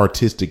speaking, their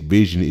artistic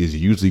vision is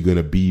usually going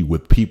to be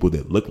with people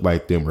that look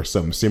like them or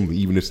something similar,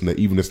 even this in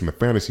the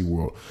fantasy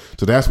world.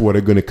 So that's why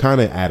they're going to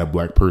kind of add a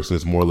black person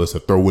as more or less a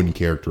throw-in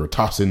character, a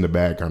toss-in the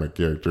bag kind of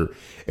character.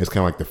 It's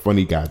kind of like the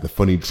funny guy, the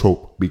funny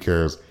trope,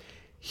 because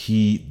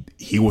he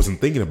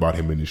wasn't thinking about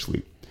him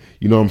initially.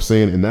 You know what I'm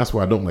saying? And that's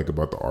what I don't like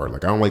about the art.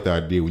 Like, I don't like the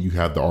idea when you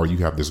have the art, you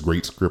have this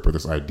great script or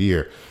this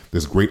idea,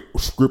 this great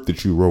script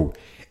that you wrote,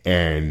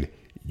 and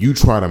you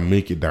try to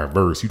make it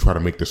diverse. You try to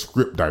make the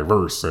script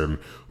diverse and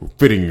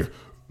fitting,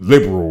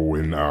 liberal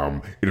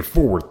and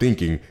forward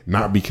thinking,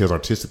 not because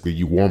artistically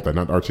you want that,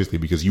 not artistically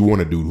because you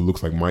want a dude who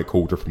looks like Mike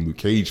Coulter from Luke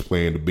Cage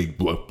playing the big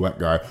black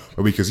guy,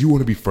 but because you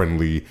want to be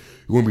friendly,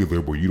 you want to be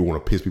liberal, you don't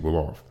want to piss people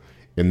off.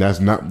 And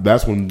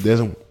that's when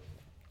there's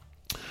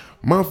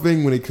my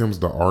thing when it comes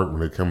to art,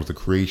 when it comes to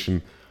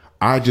creation.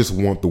 I just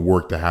want the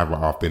work to have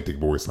an authentic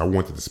voice. I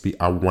want it to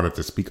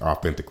speak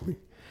authentically.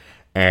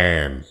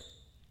 And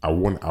I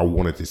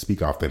want it to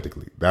speak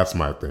authentically. That's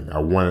my thing. I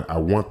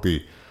want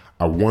the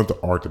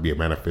art to be a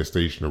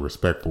manifestation of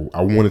respectful.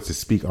 I want it to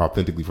speak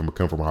authentically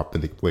come from an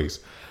authentic place.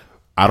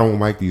 I don't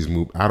like these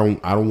movies. I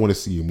don't want to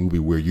see a movie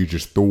where you're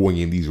just throwing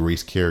in these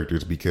race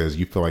characters because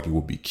you feel like it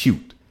would be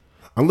cute.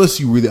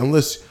 Unless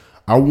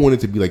I want it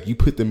to be like you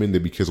put them in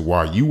there because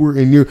while you were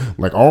in your,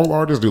 like all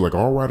artists do, like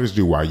all writers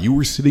do, while you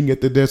were sitting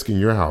at the desk in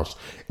your house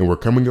and we're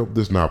coming up with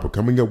this novel,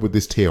 coming up with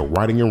this tale,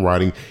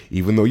 writing,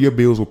 even though your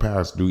bills were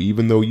past due,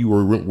 even though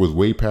your rent was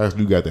way past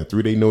due, got that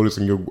 3-day notice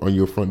on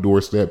your front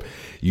doorstep,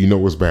 you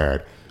know it's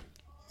bad.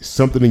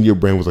 Something in your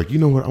brain was like, you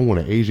know what? I want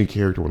an Asian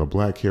character, I want a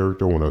black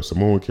character, I want a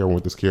Samoan character, I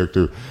want this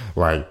character.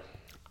 Like,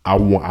 I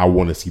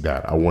want to see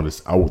that.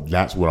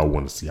 That's what I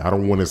want to see. I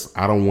don't want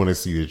to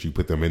see that you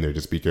put them in there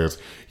just because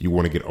you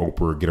want to get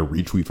Oprah, get a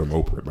retweet from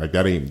Oprah. Like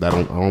that ain't, that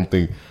don't, I don't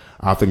think,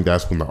 I think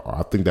that's when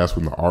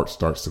the art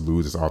starts to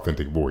lose its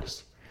authentic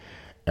voice.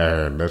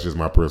 And that's just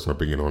my personal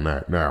opinion on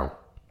that. Now,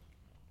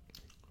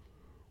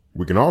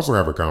 we can also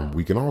have a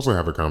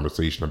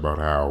conversation about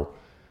how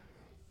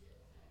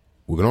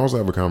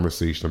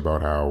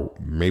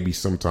maybe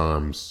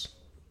sometimes,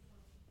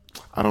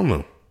 I don't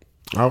know.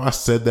 I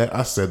said that.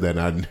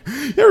 And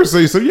you ever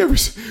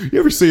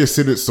say a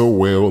sentence so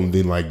well, and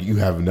then like you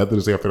have nothing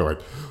to say after? Like,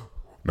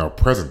 now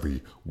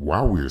presently,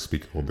 while we are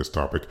speaking on this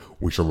topic,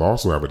 we shall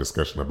also have a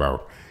discussion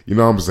about. You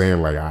know what I'm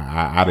saying? Like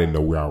I didn't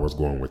know where I was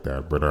going with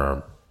that, but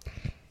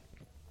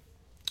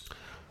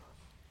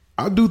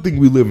I do think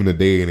we live in a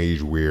day and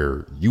age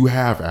where you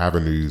have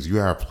avenues, you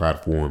have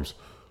platforms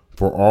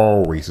for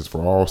all races,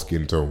 for all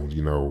skin tones.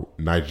 You know,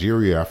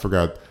 Nigeria.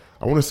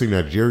 I want to say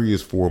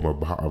Nigeria's form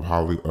of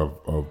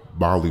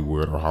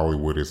Bollywood or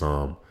Hollywood is I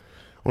want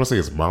to say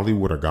it's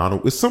Bollywood or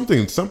Ghana. It's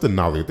something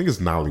Nollywood. I think it's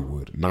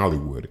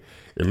Nollywood,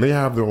 and they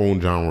have their own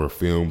genre of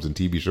films and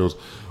TV shows.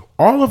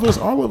 All of us,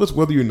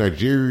 whether you're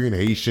Nigerian,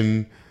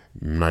 Haitian,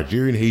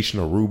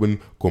 Aruban,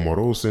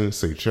 Comorosan,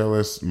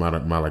 Seychelles,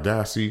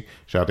 Malagasy.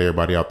 Shout out to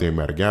everybody out there in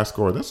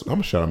Madagascar. I'm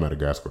gonna shout out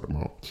Madagascar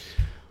tomorrow.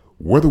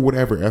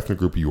 Whatever ethnic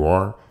group you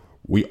are,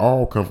 we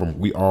all come from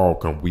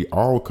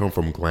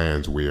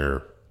clans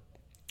where.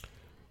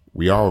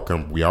 We all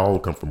come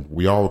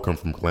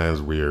from clans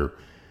where,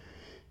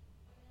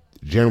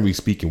 generally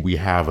speaking, we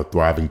have a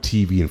thriving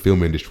TV and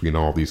film industry in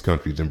all these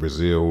countries. In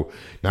Brazil,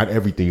 not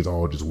everything's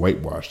all just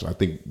whitewashed. I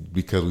think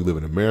because we live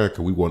in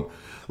America, we want,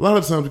 a lot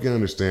of times we can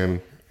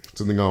understand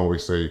something I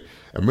always say.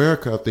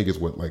 America, I think, is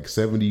what, like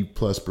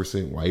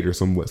 70+% white or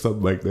something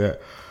like that.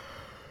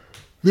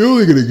 They're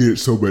only gonna get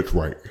so much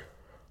right.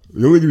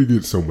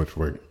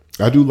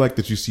 I do like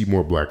that you see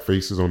more black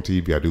faces on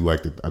TV. I do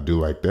like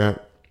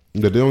that.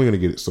 That they're only going to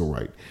get it so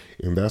right.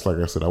 And that's, like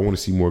I said, I want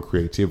to see more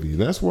creativity.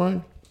 And that's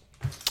why.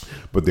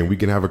 But then we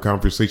can have a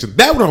conversation.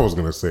 That's what I was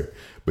going to say.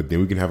 But then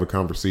we can have a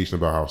conversation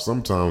about how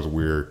sometimes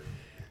where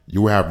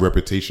you have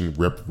representation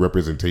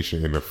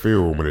in a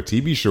film and a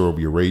TV show will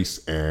be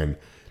erased, and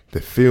the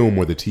film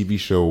or the TV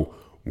show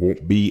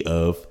won't be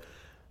of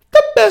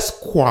the best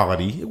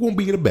quality. It won't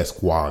be the best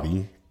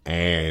quality.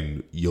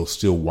 And you'll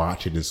still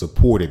watch it and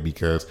support it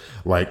because,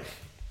 like,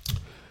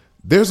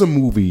 there's a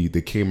movie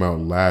that came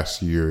out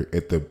last year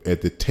at the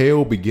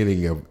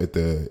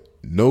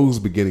nose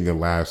beginning of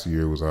last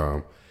year. It was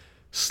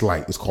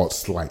Slight. It's called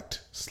Slight.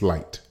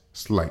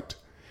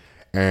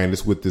 And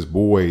it's with this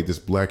boy, this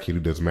black kid who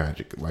does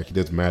magic. Like he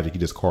does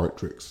card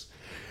tricks.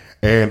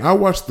 And I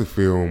watched the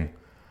film.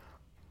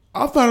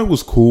 I thought it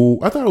was cool.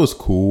 I didn't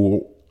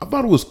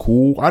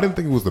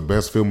think it was the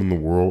best film in the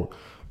world,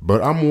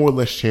 but I more or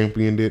less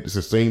championed it. It's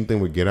the same thing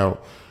with Get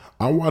Out.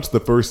 I watched the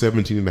first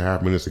 17 and a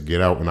half minutes of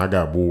Get Out and I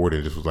got bored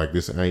and just was like,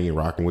 I ain't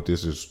rocking with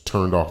this. Just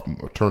turned off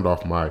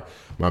my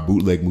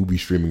bootleg movie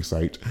streaming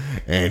site.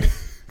 And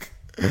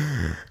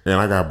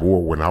I got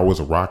bored when I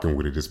wasn't rocking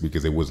with it just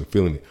because it wasn't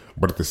feeling it.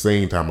 But at the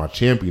same time, I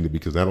championed it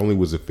because not only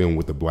was it a film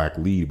with a black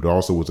lead, but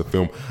also was a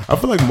film. I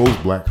feel like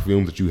most black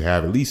films that you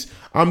have, at least,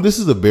 this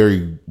is a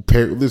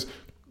this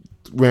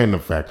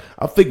random fact.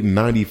 I think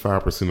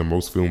 95% of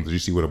most films that you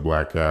see with a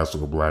black cast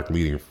or a black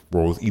leading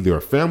role is either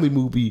a family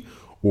movie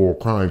or a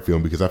crime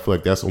film, because I feel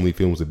like that's the only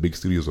films that big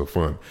studios are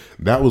fun.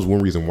 That was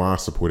one reason why I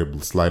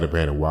supported Sleight of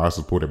Hand and why I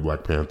supported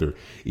Black Panther.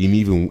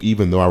 And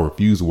even though I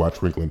refuse to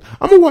watch Wrinkle in,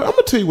 I'm gonna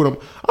tell you what, I'm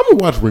gonna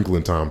watch Wrinkle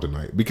in Time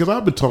tonight because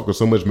I've been talking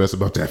so much mess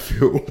about that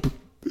film.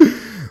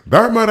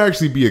 That might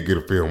actually be a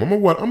good film. I'm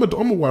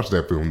gonna watch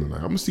that film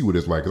tonight. I'm gonna see what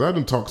it's like because I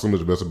didn't talk so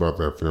much mess about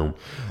that film.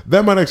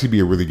 That might actually be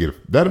a really good.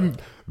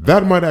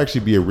 That might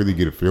actually be a really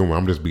good film.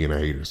 I'm just being a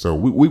hater. So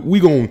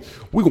we gonna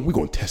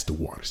test the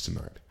waters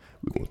tonight.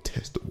 We're gonna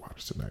test the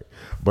waters tonight.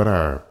 But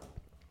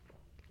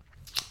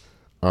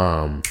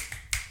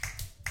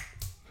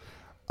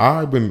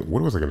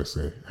what was I gonna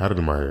say? Had it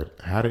in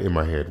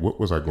my head. What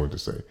was I going to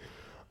say?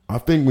 I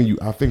think when you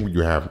have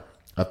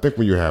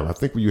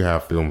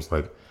films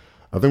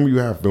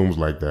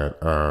like that,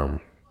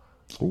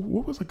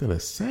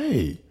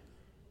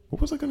 what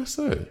was I gonna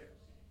say?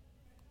 I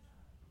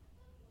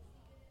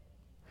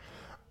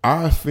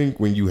think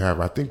when you have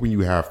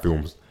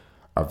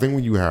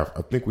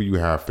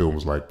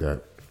films like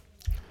that,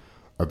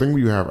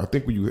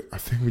 I think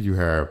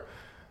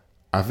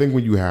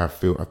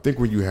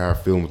when you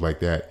have films like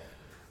that,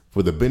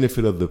 for the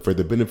benefit of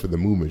the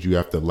movement, you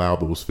have to allow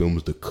those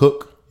films to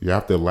cook. You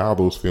have to allow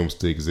those films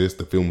to exist.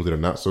 The films that are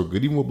not so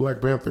good, even with Black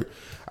Panther,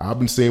 I've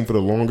been saying for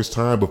the longest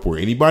time before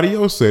anybody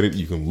else said it.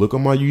 You can look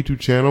on my YouTube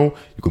channel.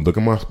 You can look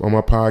on my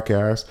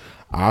podcast.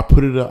 I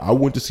put it up. I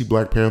went to see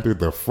Black Panther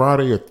the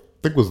Friday. I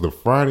think it was the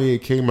Friday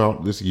it came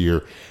out this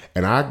year.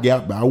 And I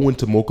went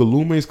to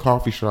Mokalume's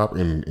coffee shop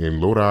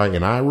in Lodi,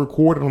 and I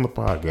recorded on the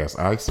podcast.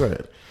 I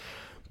said,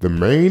 the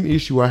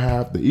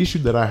issue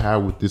that I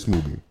have with this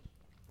movie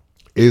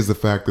is the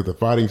fact that the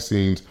fighting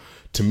scenes,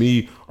 to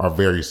me, are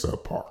very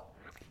subpar.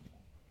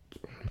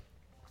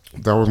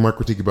 That was my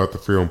critique about the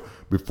film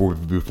before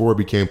it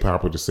became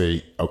popular to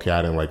say, okay,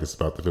 I didn't like this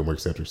about the film,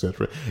 etc.,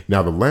 etc.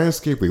 Now, the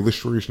landscape, the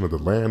illustration of the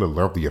land, I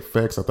love the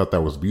effects. I thought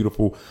that was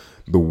beautiful.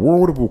 The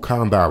world of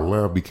Wakanda, I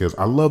love because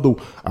I love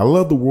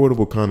the world of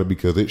Wakanda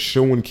because it's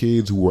showing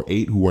kids who are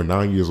 8, who are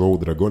 9 years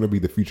old that are going to be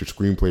the future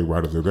screenplay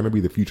writers. They're going to be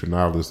the future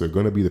novelists. They're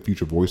going to be the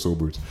future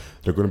voiceovers.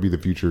 They're going to be the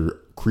future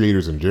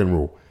creators in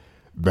general.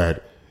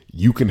 That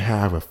you can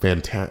have a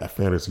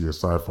fantasy or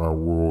sci-fi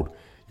world.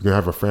 You can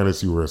have a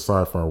fantasy or a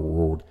sci-fi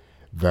world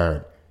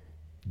that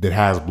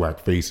has black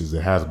faces,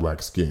 that has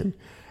black skin,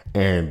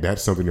 and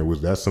that's something that we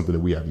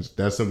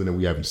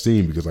haven't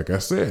seen, because, like I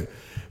said,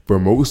 for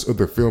most of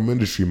the film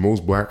industry,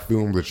 most black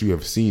films that you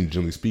have seen,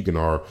 generally speaking,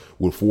 are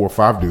with 4 or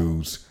 5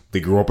 dudes.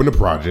 They grow up in the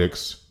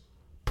projects.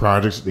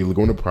 They live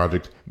on the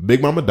project.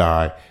 Big mama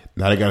die.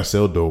 Now they gotta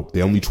sell dope.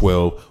 They only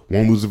 12.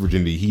 One loses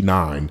virginity. He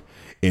 9,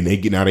 and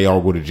they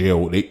all go to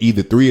jail. They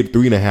either 3 or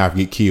 3.5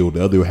 get killed.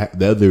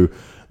 The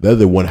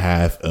other one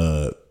half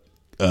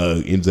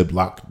ends up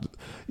locked.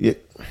 Yeah.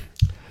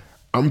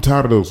 I'm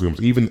tired of those films.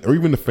 Even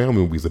the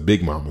family movies, the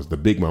Big Mamas,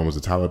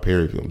 the Tyler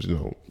Perry films,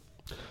 So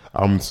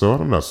I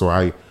don't know. So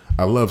I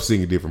love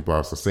seeing different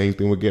plots. The same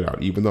thing with Get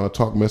Out. Even though I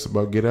talk mess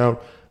about Get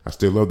Out, I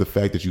still love the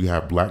fact that you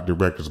have black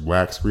directors,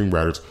 black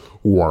screenwriters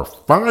who are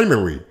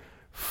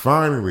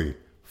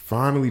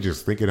finally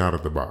just thinking out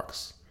of the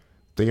box.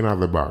 Thinking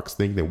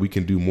that we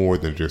can do more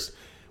than just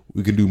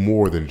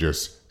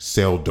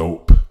sell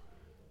dope,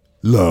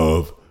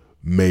 love,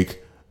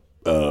 make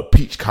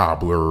peach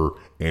cobbler,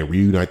 and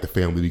reunite the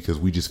family because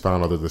we just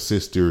found out that the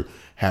sister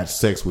had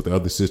sex with the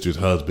other sister's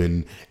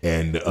husband,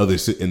 and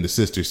the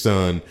sister's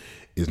son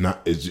is not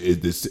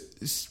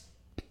is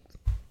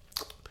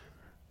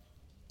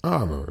I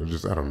don't know.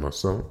 I don't know.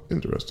 So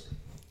interesting.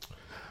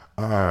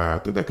 I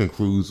think that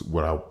concludes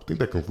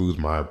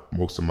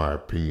most of my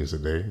opinions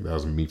today. That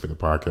was me for the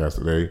podcast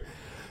today.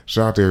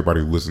 Shout out to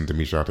everybody who listened to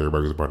me. Shout out to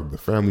everybody who's a part of the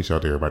family. Shout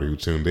out to everybody who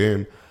tuned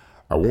in.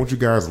 I want you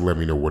guys to let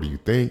me know, what do you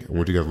think? I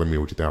want you guys to let me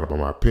know what you thought about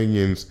my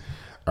opinions.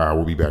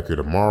 We'll be back here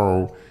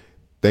tomorrow.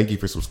 Thank you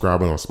for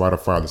subscribing on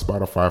Spotify. The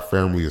Spotify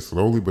family is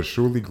slowly but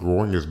surely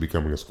growing. It's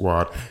becoming a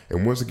squad.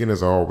 And once again,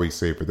 as I always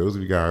say, for those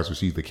of you guys who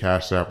see the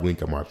Cash App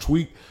link on my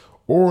tweet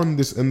or in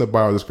the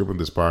bio description of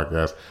this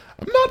podcast,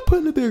 I'm not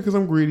putting it there because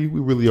I'm greedy. We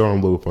really are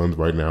on low funds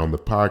right now. And the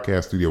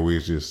podcast studio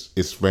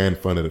it's fan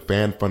funded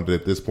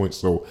at this point.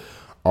 So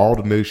all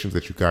donations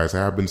that you guys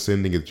have been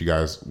sending, that you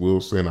guys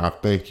will send, I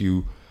thank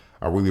you.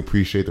 I really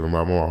appreciate them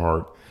from my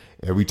heart.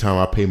 Every time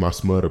I pay my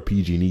SMUD or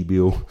PG&E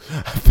bill,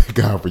 I thank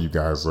God for you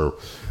guys. So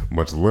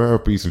much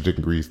love, peace, and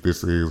chicken grease.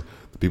 This is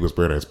the People's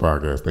Paradise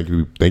Podcast. Thank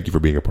you for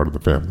being a part of the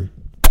family.